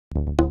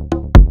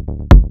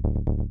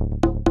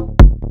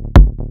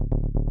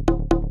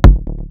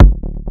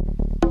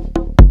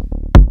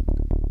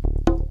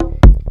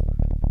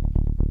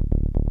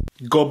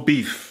Got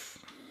beef.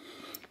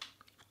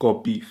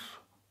 Got beef.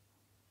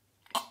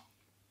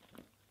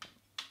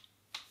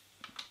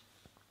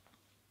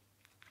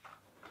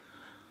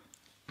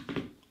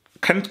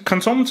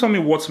 Can someone tell me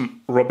what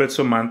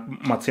Roberto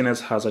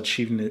Martinez has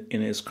achieved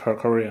in his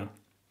career?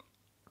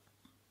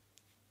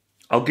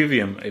 I'll give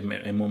you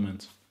a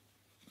moment.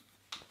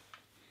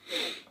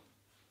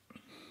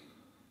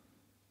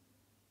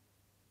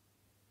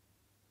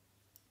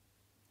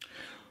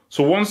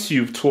 So once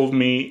you've told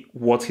me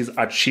what he's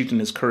achieved in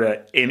his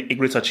career, in a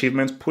great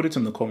achievement, put it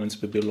in the comments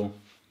below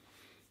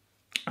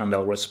and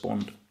I'll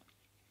respond.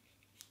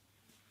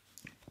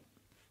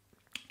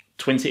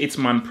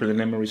 28-man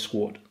preliminary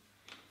squad.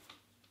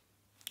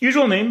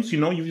 Usual names,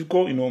 you've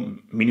got,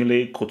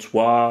 Mignolet,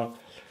 Courtois,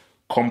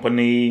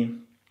 Company,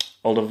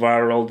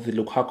 Alderweireld, the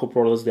Lukaku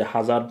brothers, the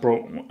Hazard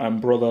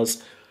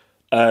brothers,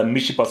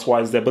 Michy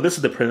Batshuayi is there. But this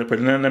is the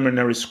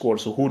preliminary squad,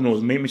 so who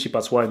knows? Maybe Michy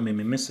Batshuayi may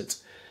miss it.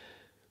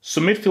 So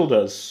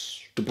midfielders,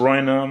 De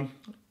Bruyne,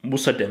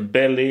 Moussa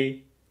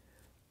Dembele,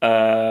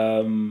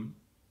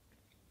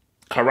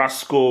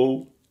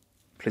 Carrasco,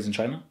 plays in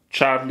China,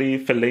 Charlie,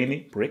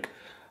 Fellaini, Brick,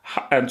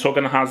 and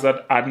Torgan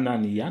Hazard,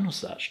 Adnan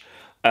Januzaj.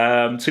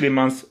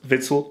 Tillemans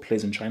Witsel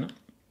plays in China.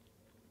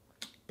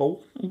 But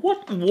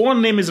what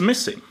one name is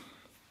missing?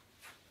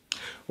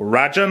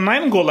 Raja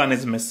NAINGGOLAN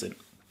is missing.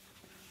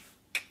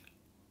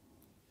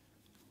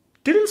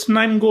 Didn't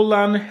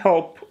NAINGGOLAN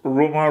help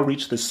Roma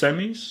reach the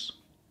semis?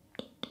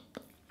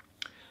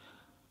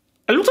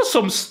 I looked at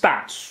some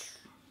stats.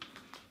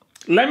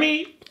 Let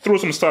me throw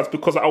some stats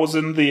because I was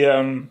in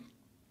the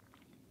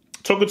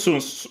talking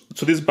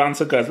to these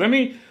banter guys. Let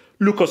me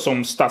look at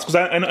some stats because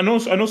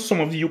I know some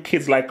of you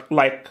kids like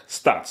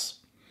stats.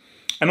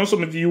 I know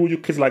some of you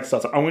kids like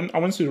stats. I went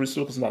to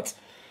look at stats.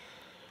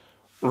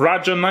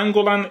 Raja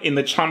NAINGGOLAN in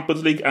the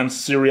Champions League and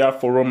Serie A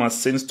for Roma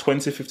since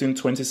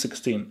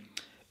 2015-2016.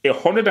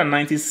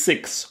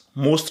 196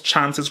 most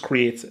chances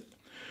created.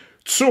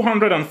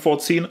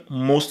 214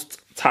 most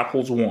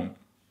tackles won.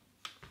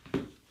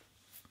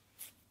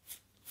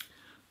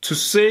 To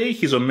say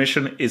his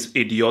omission is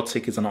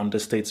idiotic is an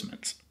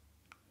understatement.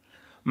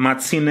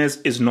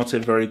 Martinez is not a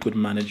very good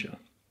manager.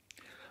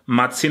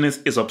 Martinez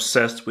is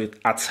obsessed with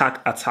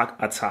attack, attack,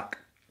 attack.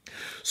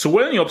 So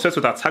when you're obsessed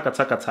with attack,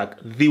 attack, attack,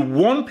 the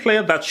one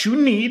player that you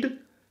need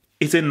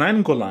is a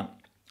NAINGGOLAN,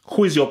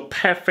 who is your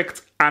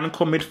perfect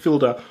anchor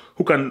midfielder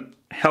who can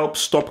help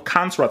stop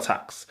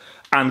counterattacks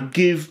and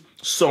give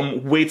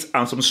some weight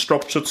and some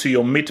structure to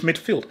your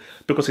midfield,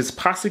 because his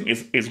passing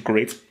is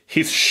great.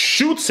 His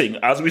shooting,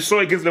 as we saw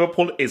against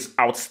Liverpool, is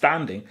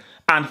outstanding,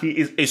 and he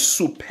is a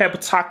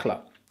superb tackler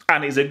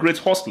and is a great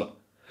hustler.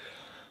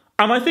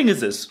 And my thing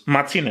is this,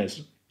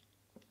 Martinez,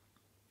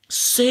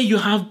 say you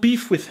have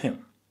beef with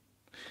him.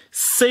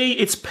 Say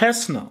it's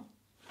personal.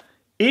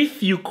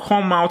 If you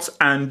come out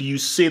and you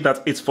say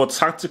that it's for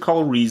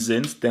tactical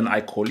reasons, then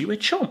I call you a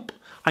chump.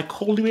 I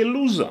call you a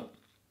loser.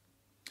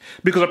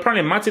 Because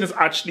apparently Martinez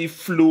actually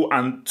flew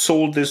and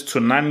told this to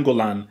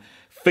NAINGGOLAN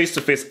face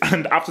to face,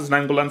 and after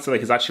NAINGGOLAN said that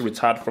he's actually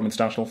retired from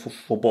international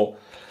football.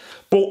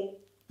 But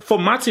for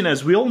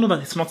Martinez, we all know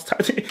that it's not.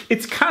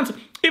 It can't.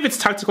 If it's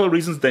tactical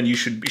reasons, then you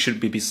should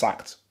be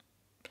sacked.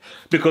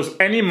 Because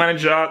any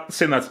manager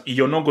saying that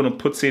you're not going to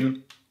put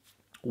in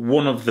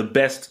one of the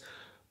best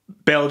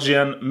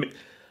Belgian,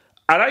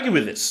 I'd argue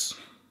with this.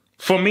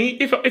 For me,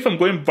 if I'm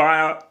going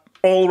via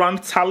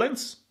all-round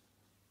talents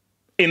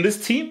in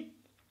this team,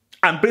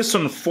 and based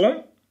on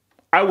form,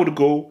 I would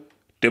go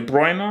De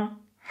Bruyne,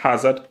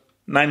 Hazard,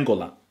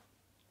 NAINGGOLAN.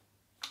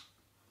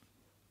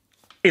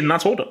 In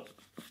that order.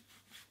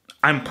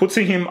 I'm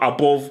putting him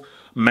above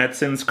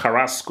Mertens,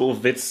 Carrasco,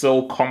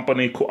 Witsel,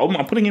 Company.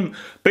 I'm putting him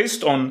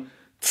based on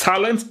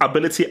talent,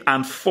 ability,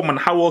 and form, and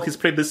how well he's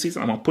played this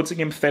season. I'm putting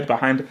him third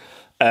behind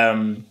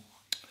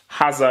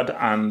Hazard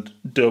and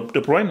De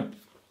Bruyne.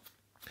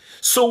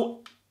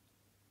 So,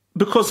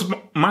 because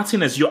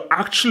Martinez, you're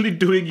actually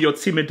doing your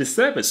team a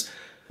disservice.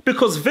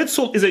 Because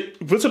Witsel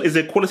is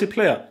a quality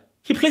player.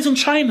 He plays in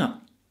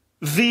China.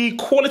 The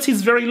quality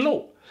is very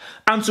low.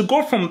 And to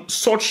go from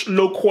such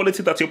low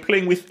quality that you're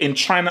playing with in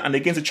China and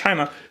against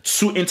China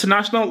to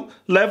international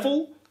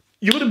level,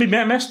 you're going to be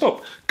messed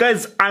up.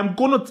 Guys,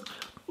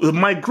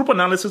 my group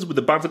analysis with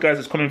the banter guys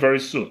is coming very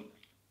soon.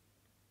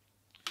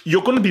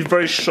 You're going to be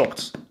very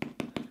shocked.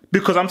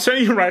 Because I'm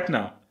telling you right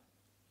now,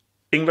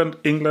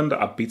 England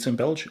are beating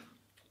Belgium.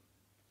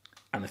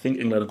 And I think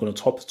England are going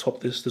to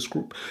top this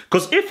group.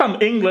 Because if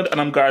I'm England and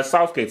I'm Gareth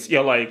Southgate,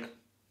 you're like,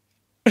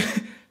 they're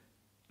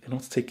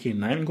not taking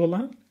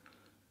NAINGGOLAN?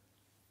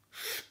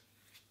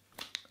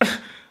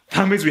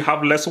 That means we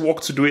have less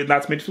work to do in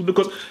that midfield,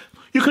 because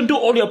you can do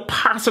all your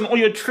pass and all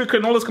your trick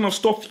and all this kind of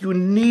stuff. You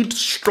need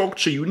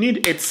structure. You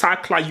need a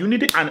tackler. You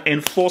need an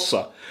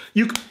enforcer.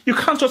 You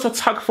can't just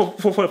attack for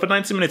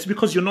 90 minutes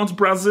because you're not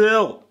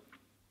Brazil.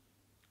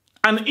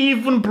 And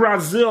even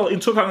Brazil,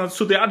 in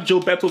 2002, they had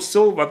Gilberto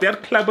Silva, they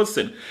had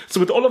Kleberson. So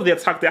with all of the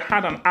attack, they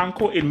had an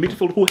anchor in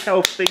midfield who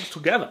held things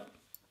together.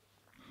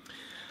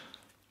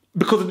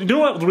 Because you know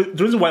what,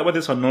 the reason why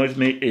this annoys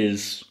me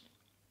is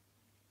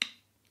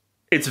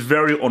it's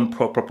very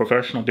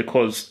unprofessional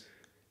because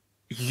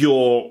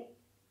you're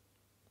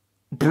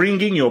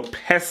bringing your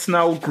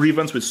personal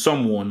grievance with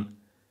someone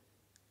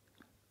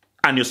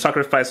and you're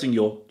sacrificing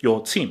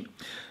your team.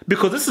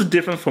 Because this is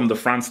different from the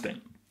France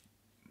thing.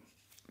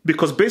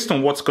 Because based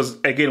on because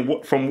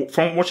again, from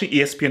watching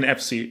ESPN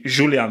FC,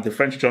 Julien, the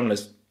French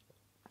journalist,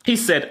 he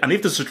said, and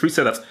if this is true, he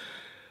said that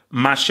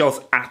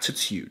Martial's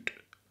attitude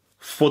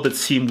for the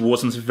team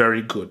wasn't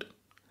very good.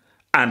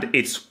 And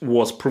it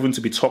was proven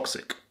to be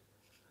toxic.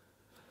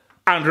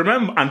 And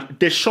remember, and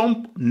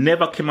Deschamps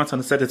never came out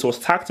and said it was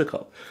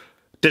tactical.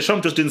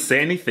 Deschamps just didn't say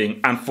anything.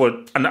 And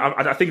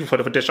I think for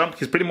Deschamps,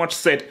 he's pretty much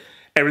said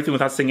everything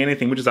without saying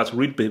anything, which is that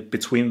read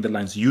between the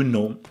lines. You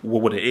know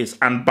what it is.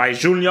 And by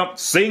Julien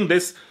saying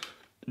this,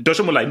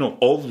 Deschamps was like, no,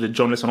 all the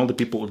journalists and all the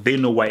people, they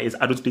know why it is.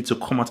 I don't need to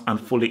come out and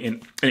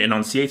fully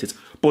enunciate it.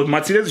 But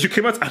Martinez, you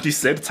came out and you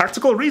said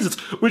tactical reasons,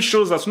 which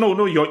shows us,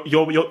 no,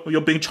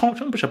 you're being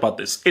childish about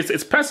this.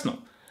 It's personal,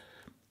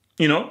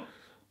 you know?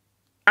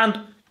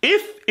 And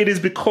if it is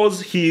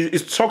because he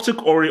is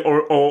toxic or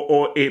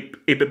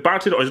a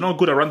battered or is not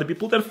good around the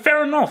people, then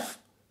fair enough.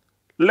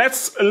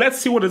 Let's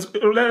see what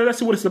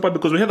it's about,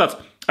 because we hear that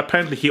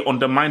apparently he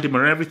undermined him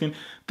and everything.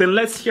 Then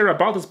let's hear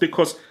about this,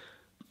 because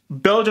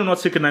Belgium not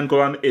taking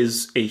NAINGGOLAN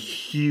is a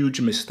huge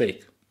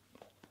mistake.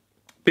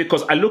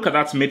 Because I look at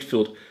that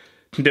midfield,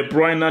 De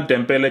Bruyne,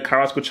 Dembele,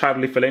 Carrasco,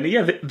 Chadli, Fellaini.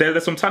 Yeah,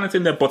 there's some talent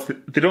in there, but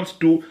they don't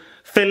do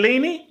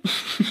Fellaini.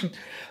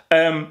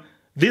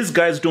 These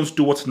guys don't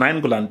do what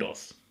NAINGGOLAN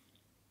does.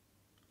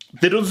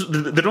 They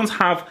don't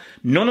have,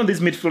 none of these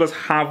midfielders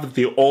have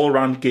the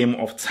all-round game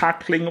of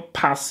tackling,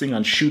 passing,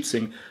 and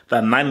shooting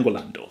that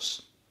NAINGGOLAN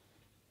does.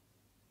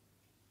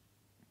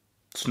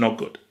 It's not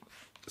good.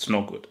 It's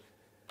not good.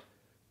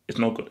 It's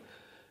not good.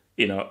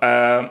 You know,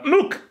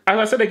 look, as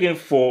I said again,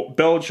 for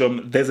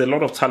Belgium, there's a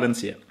lot of talent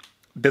here.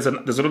 There's a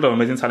lot of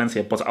amazing talent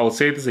here, but I'll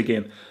say this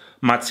again.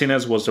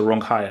 Martinez was the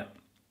wrong hire.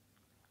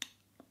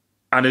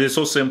 And it is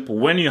so simple.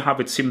 When you have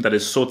a team that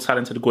is so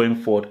talented going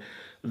forward,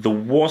 the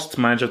worst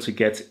manager to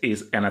get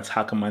is an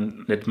attacker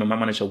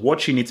manager.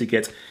 What you need to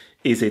get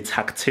is a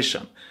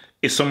tactician.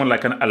 It's someone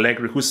like an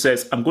Allegri who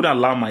says, I'm going to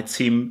allow my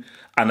team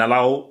and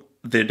allow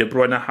the De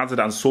Bruyne, Hazard,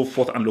 and so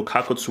forth, and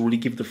Lukaku to really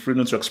give the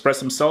freedom to express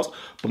themselves.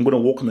 But I'm going to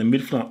work on the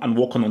midfield and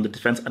work on the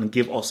defense and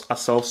give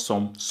ourselves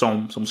some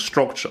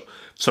structure,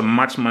 some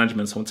match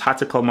management, some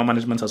tactical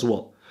management as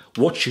well.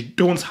 What you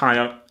don't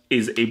hire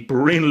is a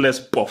brainless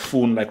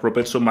buffoon like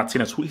Roberto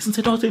Martinez, who isn't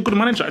a good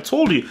manager. I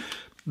told you.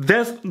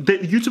 There's the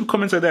YouTube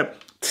comments are there.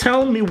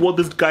 Tell me what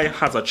this guy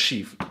has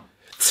achieved.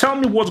 Tell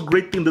me what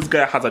great thing this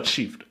guy has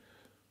achieved.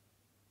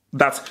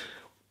 That's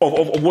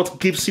of what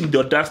gives him the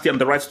audacity and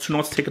the right to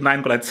not take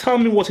NAINGGOLAN. Tell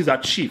me what he's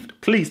achieved.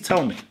 Please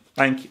tell me.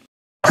 Thank you.